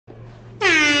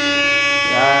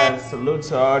I salute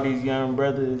to all these young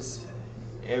brothers,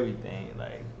 everything,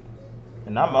 like,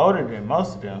 and I'm older than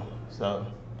most of them, so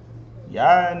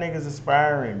y'all niggas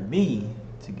inspiring me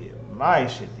to get my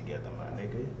shit together, my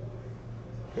nigga.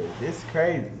 Cause this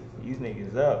crazy. These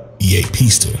niggas up. EA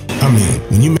Pista. I mean,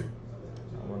 when you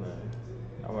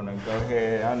I wanna go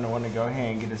ahead. I wanna go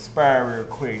ahead and get inspired real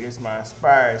quick. This is my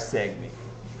inspired segment.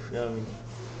 You feel me?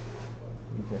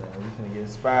 We finna get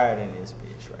inspired in this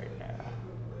bitch right now.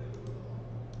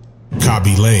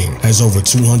 Cobby Lane has over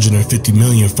 250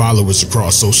 million followers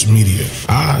across social media.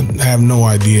 I have no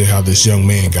idea how this young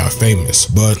man got famous,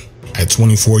 but at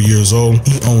 24 years old,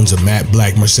 he owns a matte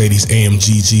black Mercedes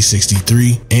AMG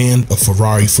G63 and a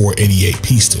Ferrari 488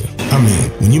 Pista. I mean,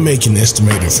 when you make an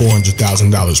estimated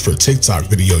 $400,000 per TikTok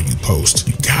video you post,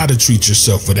 you gotta treat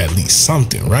yourself with at least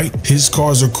something, right? His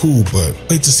cars are cool, but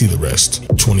wait to see the rest.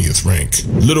 20th rank.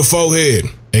 Little Forehead,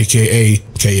 aka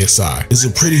KSI, is a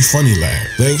pretty funny lad.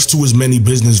 Thanks to his many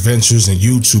business ventures and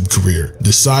YouTube career,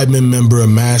 the Sidemen member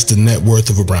amassed a net worth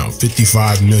of around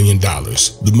 $55 million.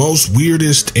 The most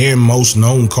weirdest and most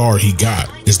known car he got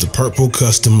is the purple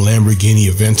custom Lamborghini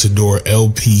Aventador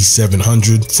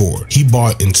LP700 4 he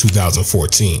bought in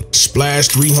 2014.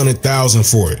 Splashed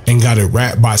 $300,000 for it and got it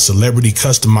wrapped by celebrity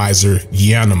customizer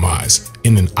Yanamize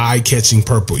in an eye-catching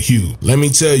purple hue. Let me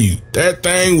tell you, that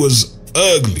thing was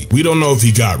ugly. We don't know if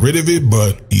he got rid of it,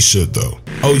 but he should though.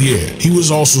 Oh yeah, he was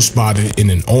also spotted in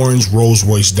an orange Rolls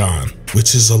Royce Don,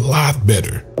 which is a lot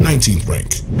better. 19th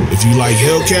rank. If you like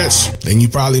Hellcats, then you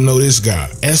probably know this guy.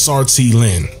 SRT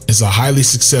Lynn is a highly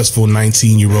successful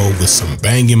 19-year-old with some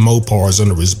banging Mopars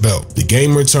under his belt. The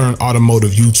gamer turned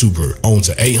automotive YouTuber owns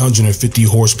an 850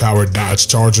 horsepower Dodge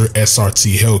Charger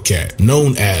SRT Hellcat,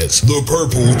 known as the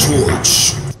Purple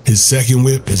Torch. His second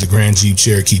whip is a Grand Jeep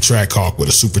Cherokee Trackhawk with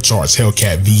a supercharged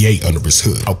Hellcat V8 under his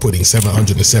hood, outputting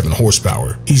 707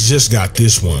 horsepower. He's just got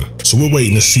this one, so we're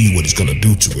waiting to see what he's gonna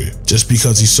do to it. Just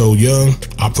because he's so young,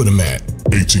 I'll put him at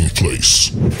 18th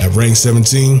place. At rank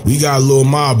 17, we got Lil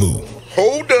Mabu.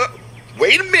 Hold up,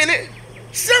 wait a minute.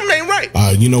 Something ain't right.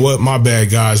 You know what? My bad,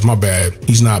 guys. My bad.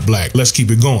 He's not black. Let's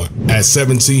keep it going. At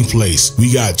 17th place,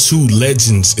 we got two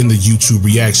legends in the YouTube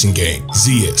reaction game.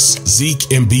 Zeus.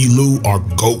 Zeke and B. Lou are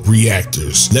GOAT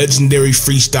reactors, legendary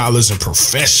freestylers and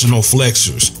professional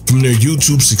flexers. From their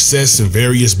YouTube success and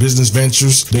various business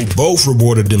ventures, they both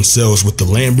rewarded themselves with the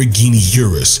Lamborghini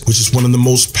Urus, which is one of the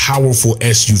most powerful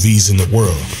SUVs in the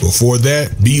world. Before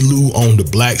that, B. Lou owned a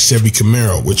black Chevy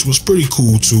Camaro, which was pretty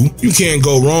cool too. You can't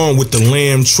go wrong with the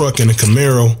Lamb truck and a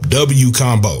Camaro W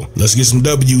combo. Let's get some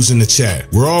W's in the chat.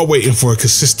 We're all waiting for a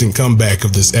consistent comeback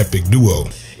of this epic duo.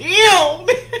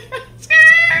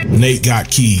 Nate Got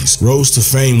Keys rose to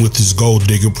fame with his gold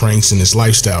digger pranks and his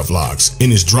lifestyle vlogs. In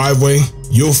his driveway,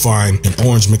 you'll find an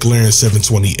orange McLaren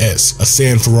 720S, a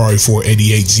San Ferrari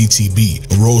 488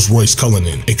 GTB, a Rolls Royce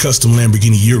Cullinan, a custom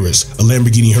Lamborghini Urus, a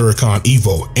Lamborghini Huracan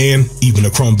Evo, and even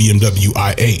a chrome BMW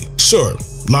i8. Sure,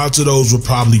 lots of those were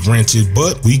probably rented,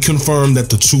 but we confirmed that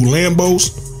the two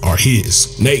Lambos are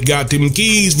his. Nate got them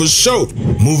keys for sure.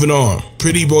 Moving on.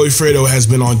 Pretty Boy Fredo has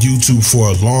been on YouTube for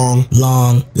a long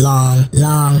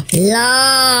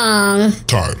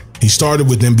time. He started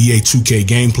with NBA 2K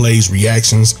gameplays,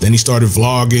 reactions, then he started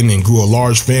vlogging and grew a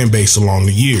large fan base along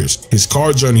the years. His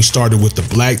car journey started with the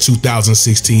black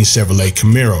 2016 Chevrolet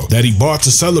Camaro that he bought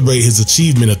to celebrate his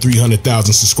achievement of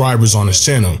 300,000 subscribers on his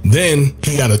channel. Then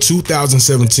he got a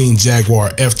 2017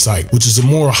 Jaguar F-Type, which is a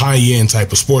more high-end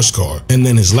type of sports car. And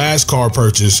then his last car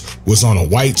purchase was on a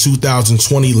white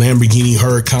 2020 Lamborghini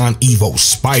Huracan Evo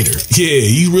Spider. Yeah,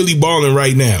 he's really balling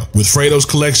right now. With Fredo's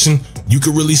collection, you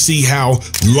can really see how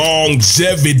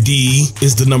longevity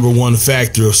is the #1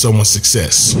 factor of someone's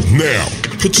success. Now,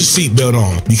 put your seatbelt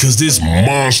on because this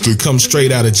monster comes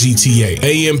straight out of GTA.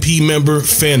 AMP member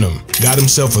Phantom got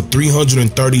himself a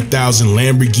 330,000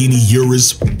 Lamborghini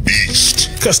Urus Beast,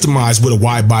 customized with a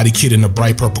wide body kit in a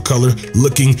bright purple color,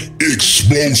 looking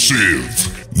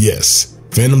explosive. Yes,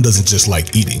 Phantom doesn't just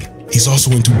like eating. He's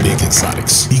also into big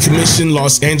exotics. He commissioned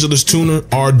Los Angeles tuner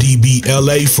RDB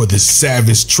LA for this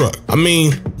savage truck. I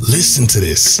mean, listen to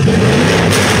this.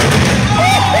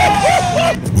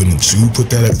 Wouldn't you put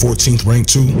that at 14th rank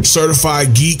too?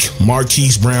 Certified geek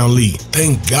Marquise Brownlee.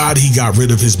 Thank God he got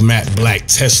rid of his matte black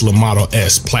Tesla Model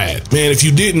S plaid. Man, if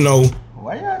you didn't know,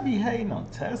 why y'all be hating on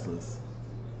Teslas?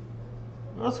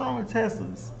 What's wrong with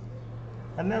Teslas?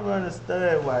 I never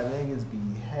understood why niggas be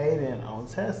hating on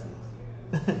Teslas.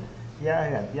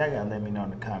 Y'all gotta let me know in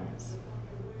the comments.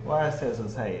 Why is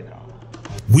Tesla's hating on?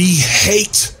 We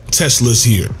hate Teslas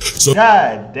here. So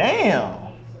God damn.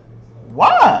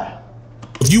 Why?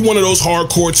 if if you one of those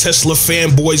hardcore Tesla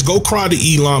fanboys, go cry to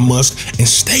Elon Musk and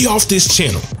stay off this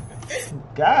channel.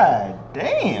 God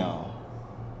damn.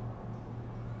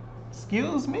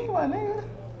 Excuse me, my nigga.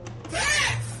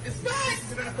 Facts! It's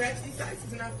facts! It's not facts. These facts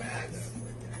is not facts.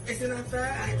 It's not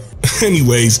facts.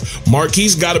 Anyways,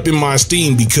 Marquise got up in my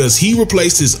esteem because he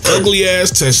replaced his ugly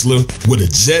ass Tesla with a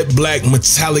jet black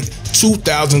metallic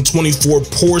 2024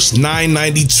 Porsche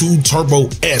 992 Turbo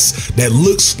S that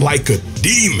looks like a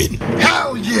demon.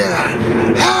 Hell yeah!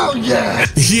 Hell yeah!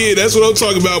 Yeah, that's what I'm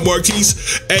talking about,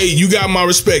 Marquise. Hey, you got my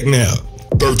respect now.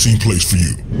 13th place for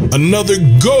you. Another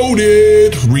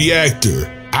goated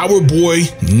reactor. Our boy,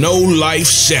 No Life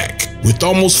Shaq. With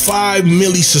almost 5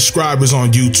 million subscribers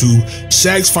on YouTube,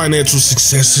 Shaq's financial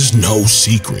success is no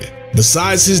secret.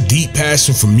 Besides his deep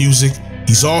passion for music,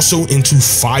 he's also into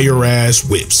fire-ass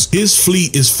whips. His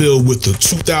fleet is filled with the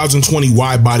 2020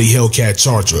 wide-body Hellcat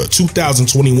Charger, a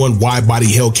 2021 wide-body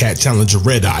Hellcat Challenger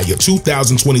Red Eye, a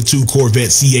 2022 Corvette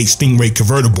C8 Stingray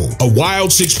convertible, a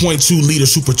wild 6.2-liter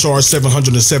supercharged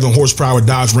 707 horsepower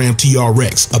Dodge Ram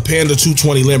TRX, a Panda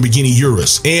 220 Lamborghini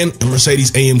Urus, and a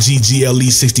Mercedes-AMG GLE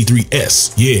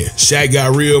 63S. Yeah, Shaq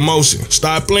got real emotion.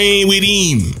 Stop playing with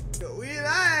him.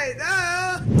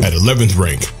 At 11th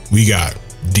rank, we got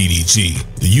DDG.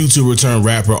 The YouTuber turned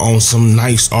rapper owns some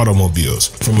nice automobiles,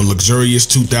 from a luxurious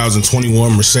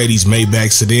 2021 Mercedes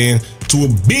Maybach sedan to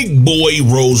a big boy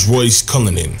Rolls-Royce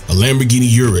Cullinan, a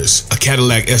Lamborghini Urus, a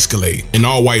Cadillac Escalade, an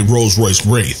all-white Rolls-Royce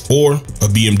Wraith, or a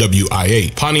BMW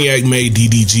i8. Pontiac made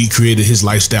DDG created his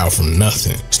lifestyle from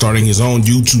nothing, starting his own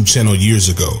YouTube channel years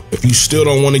ago. If you still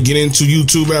don't want to get into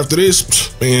YouTube after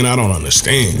this, man, I don't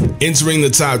understand. Entering the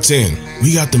top 10,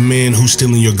 we got the man who's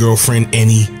stealing your girlfriend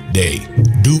any day,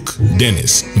 Duke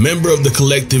Dennis, member of the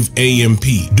collective AMP.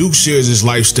 Duke shares his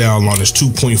lifestyle on his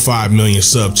 2.5 million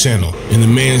sub channel. In the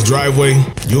man's driveway,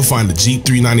 you'll find a Jeep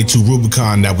 392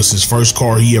 Rubicon that was his first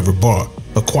car he ever bought,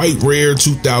 a quite rare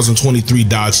 2023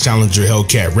 Dodge Challenger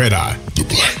Hellcat Red Eye, the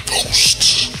Black Ghost,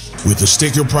 with a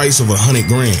sticker price of $100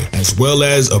 grand, as well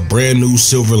as a brand new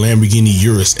silver Lamborghini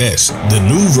Urus S, the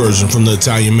new version from the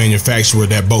Italian manufacturer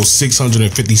that boasts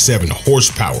 657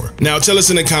 horsepower. Now tell us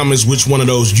in the comments which one of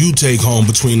those you take home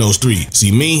between those three.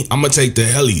 See me, I'ma take the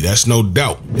heli, that's no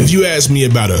doubt. If you ask me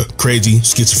about a crazy,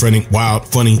 schizophrenic, wild,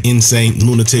 funny, insane,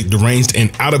 lunatic, deranged,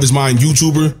 and out of his mind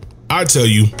YouTuber, I tell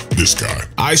you, this guy.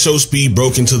 IShowSpeed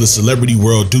broke into the celebrity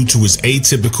world due to his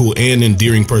atypical and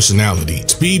endearing personality.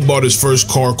 Speed bought his first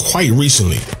car quite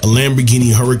recently, a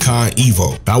Lamborghini Huracan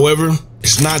Evo. However,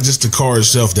 it's not just the car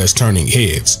itself that's turning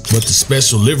heads, but the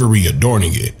special livery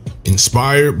adorning it.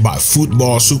 Inspired by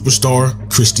football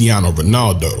superstar Cristiano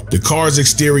Ronaldo. The car's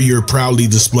exterior proudly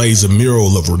displays a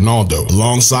mural of Ronaldo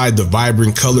alongside the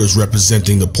vibrant colors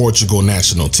representing the Portugal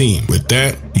national team. With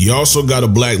that, he also got a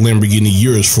black Lamborghini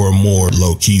Urus for a more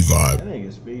low-key vibe. That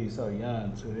nigga Speed so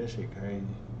young too, that shit crazy.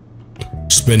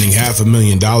 Spending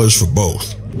 $500,000 for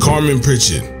both. Carmen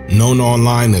Pritchett, known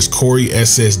online as Corey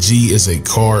SSG, is a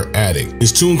car addict.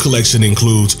 His tune collection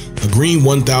includes a green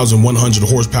 1,100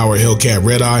 horsepower Hellcat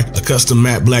Red Eye, a custom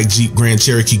matte black Jeep Grand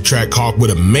Cherokee Trackhawk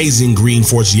with amazing green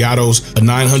Forgiatos, a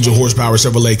 900 horsepower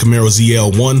Chevrolet Camaro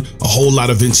ZL1, a whole lot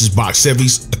of vintage box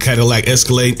Chevys, a Cadillac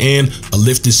Escalade, and a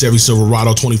lifted Chevy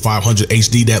Silverado 2500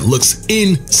 HD that looks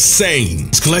insane.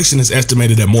 His collection is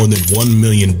estimated at more than $1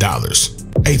 million.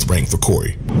 8th rank for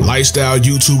Corey. Lifestyle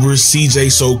YouTuber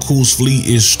CJ So Cool's fleet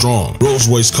is strong.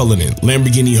 Rolls-Royce Cullinan,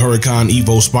 Lamborghini Huracan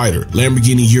Evo Spider,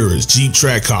 Lamborghini Urus, Jeep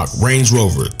Trackhawk, Range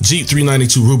Rover, Jeep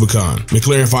 392 Rubicon,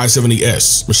 McLaren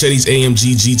 570S, Mercedes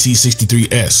AMG GT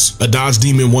 63S, a Dodge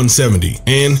Demon 170,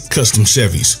 and custom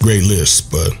Chevys. Great list,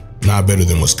 but not better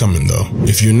than what's coming though.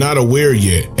 If you're not aware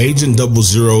yet, Agent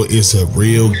 00 is a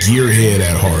real gearhead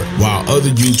at heart. While other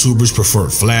YouTubers prefer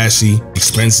flashy,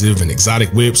 expensive, and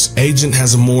exotic whips, Agent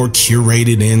has a more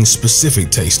curated and specific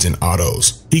taste in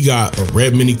autos. He got a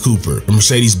red Mini Cooper, a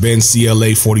Mercedes-Benz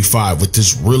CLA 45 with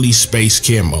this really space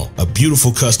camo, a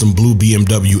beautiful custom blue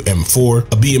BMW M4,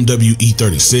 a BMW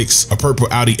E36, a purple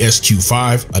Audi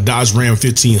SQ5, a Dodge Ram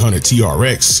 1500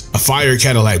 TRX, a fire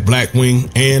Cadillac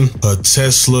Blackwing, and a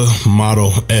Tesla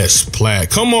Model S Plaid.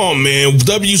 Come on, man,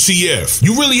 WCF.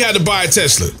 You really had to buy a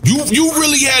Tesla. You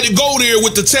really had to go there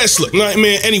with the Tesla. Like,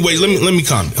 man, anyways, let me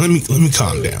calm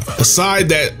down. Aside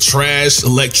that trash,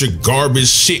 electric, garbage,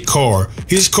 shit car,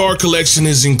 his car collection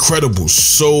is incredible.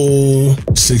 So,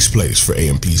 6th place for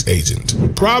AMP's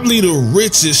Agent. Probably the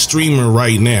richest streamer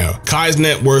right now. Kai's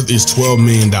net worth is $12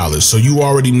 million, so you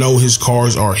already know his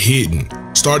cars are hidden.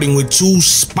 Starting with 2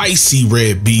 spicy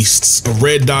red beasts, a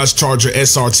red Dodge Charger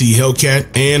SRT Hellcat,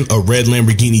 and a red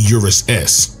Lamborghini Urus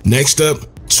S. Next up,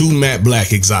 2 matte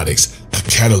black exotics, a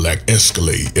Cadillac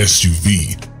Escalade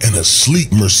SUV, and a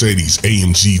sleek Mercedes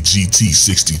AMG GT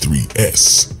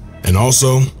 63S. And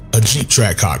also, a Jeep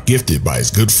Trackhawk gifted by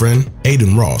his good friend,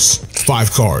 Aiden Ross.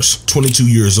 5 cars, 22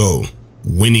 years old,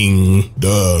 winning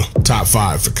the top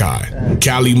 5 for Kai.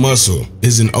 Cali Muscle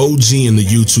is an OG in the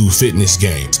YouTube fitness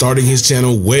game, starting his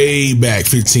channel way back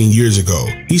 15 years ago.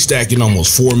 He's stacking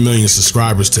almost 4 million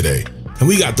subscribers today, and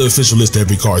we got the official list of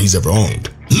every car he's ever owned.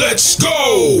 Let's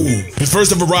go! His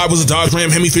first ever ride was a Dodge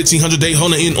Ram Hemi 1500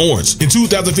 Daytona in orange. In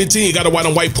 2015, he got a white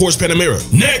on white Porsche Panamera.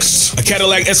 Next, a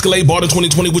Cadillac Escalade bought in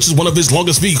 2020, which is one of his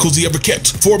longest vehicles he ever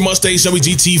kept. Ford Mustang, Chevy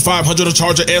GT 500, a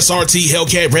Charger SRT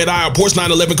Hellcat Red Eye, a Porsche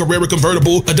 911 Carrera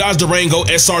convertible, a Dodge Durango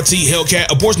SRT Hellcat,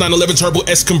 a Porsche 911 Turbo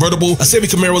S convertible, a Chevy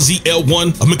Camaro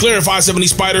ZL1, a McLaren 570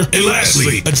 Spider, and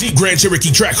lastly, a Jeep Grand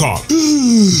Cherokee Trackhawk.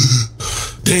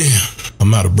 Damn.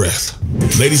 I'm out of breath.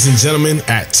 Ladies and gentlemen,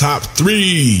 at top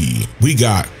 3, we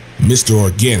got Mr.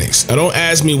 Organics. Now don't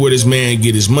ask me where this man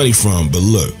get his money from, but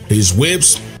look, his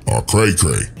whips are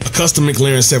cray-cray. A custom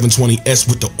McLaren 720S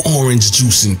with the orange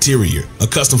juice interior. A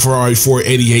custom Ferrari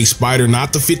 488 Spider,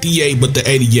 not the 58, but the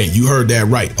 88. You heard that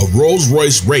right. A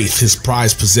Rolls-Royce Wraith, his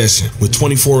prized possession, with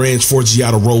 24-inch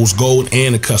Forgiato rose gold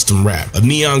and a custom wrap. A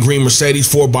neon green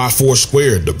Mercedes 4x4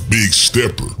 squared, the big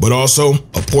stepper. But also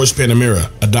a Porsche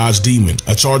Panamera, a Dodge Demon,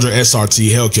 a Charger SRT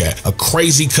Hellcat, a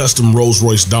crazy custom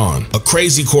Rolls-Royce Dawn, a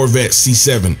crazy Corvette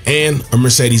C7, and a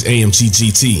Mercedes AMG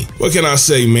GT. What can I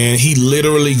say, man? He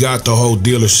literally got the whole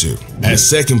dealership. At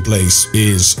second place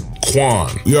is Quan.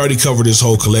 We already covered his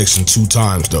whole collection 2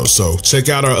 times though, so check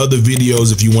out our other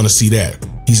videos if you want to see that.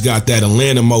 He's got that in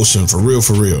Land of Motion, for real,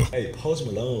 for real. Hey, Post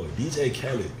Malone, DJ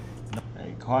Khaled.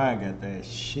 Hey, Quan got that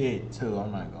shit too,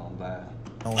 I'm not gonna lie.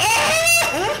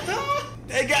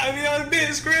 They got me on the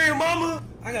big screen, mama.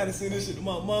 I gotta send this shit to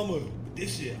my mama.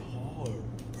 This shit hard,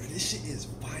 bro. This shit is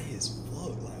fire as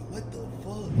fuck. Like, what the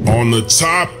fuck? On the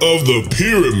top of the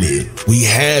pyramid, we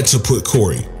had to put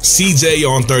Corey. CJ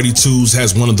on 32s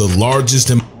has one of the largest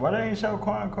and Why they ain't show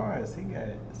Quan cars? He got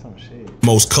some shit.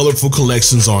 most colorful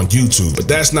collections on YouTube, but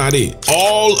that's not it.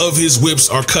 All of his whips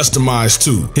are customized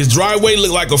too. His driveway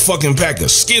look like a fucking pack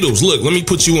of Skittles. Look, let me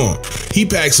put you on. He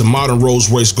packs a modern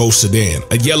Rolls-Royce Ghost sedan,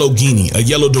 a yellow Guinea, a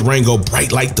yellow Durango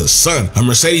bright like the sun, a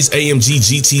Mercedes AMG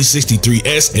GT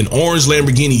 63S, an orange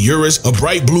Lamborghini Urus, a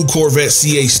bright blue Corvette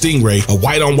C8 Stingray, a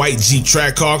white on white Jeep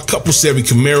Trackhawk, couple Chevy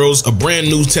Camaros, a brand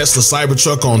new Tesla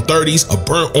Cybertruck on 30s, a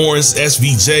burnt orange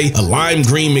SVJ, a lime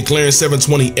green McLaren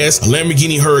 720S, a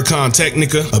Lamborghini Huracan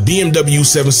Technica, a BMW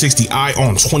 760i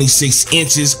on 26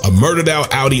 inches, a murdered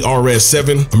out Audi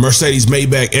RS7, a Mercedes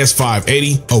Maybach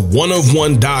S580, a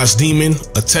one-of-one Dodge Demon,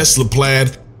 a Tesla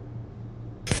Plaid,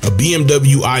 a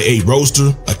BMW i8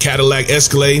 Roadster, a Cadillac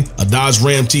Escalade, a Dodge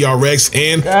Ram TRX,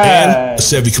 and a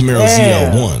Chevy Camaro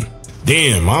ZL1.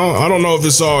 Damn, I don't know if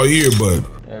it's all here, but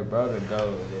Yeah, bro, to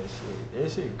go with that shit.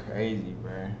 That shit crazy,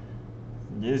 bro.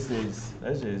 Let's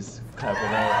just clap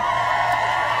it up.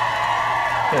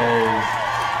 Cause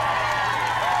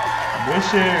this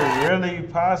shit really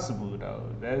possible though.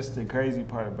 That's the crazy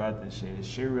part about this shit. It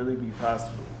should really be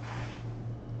possible.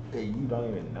 That you don't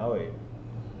even know it.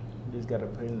 You just gotta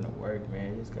put in the work,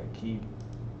 man. You just gotta keep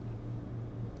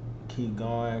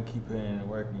going, keep putting in the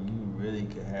work, and you really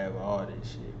could have all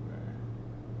this shit, bro.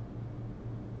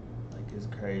 Like, it's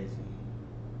crazy.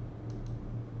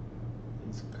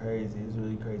 It's crazy. It's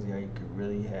really crazy how you could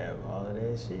really have all of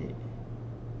that shit.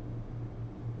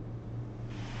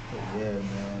 But yeah,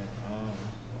 man.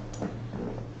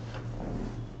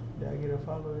 Did I get a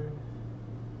follower?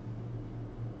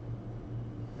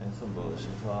 That's some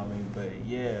bullshit for me. But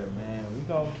yeah, man. We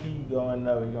gonna keep going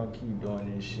up. We gonna keep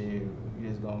doing this shit. We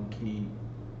just gonna keep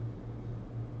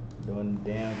doing the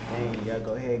damn thing. Y'all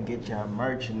go ahead and get y'all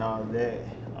merch and all that.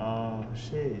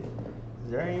 Shit.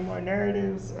 Is there any more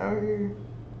narratives out here?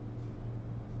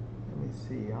 Let me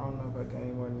see. I don't know if I got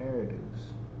any more narratives.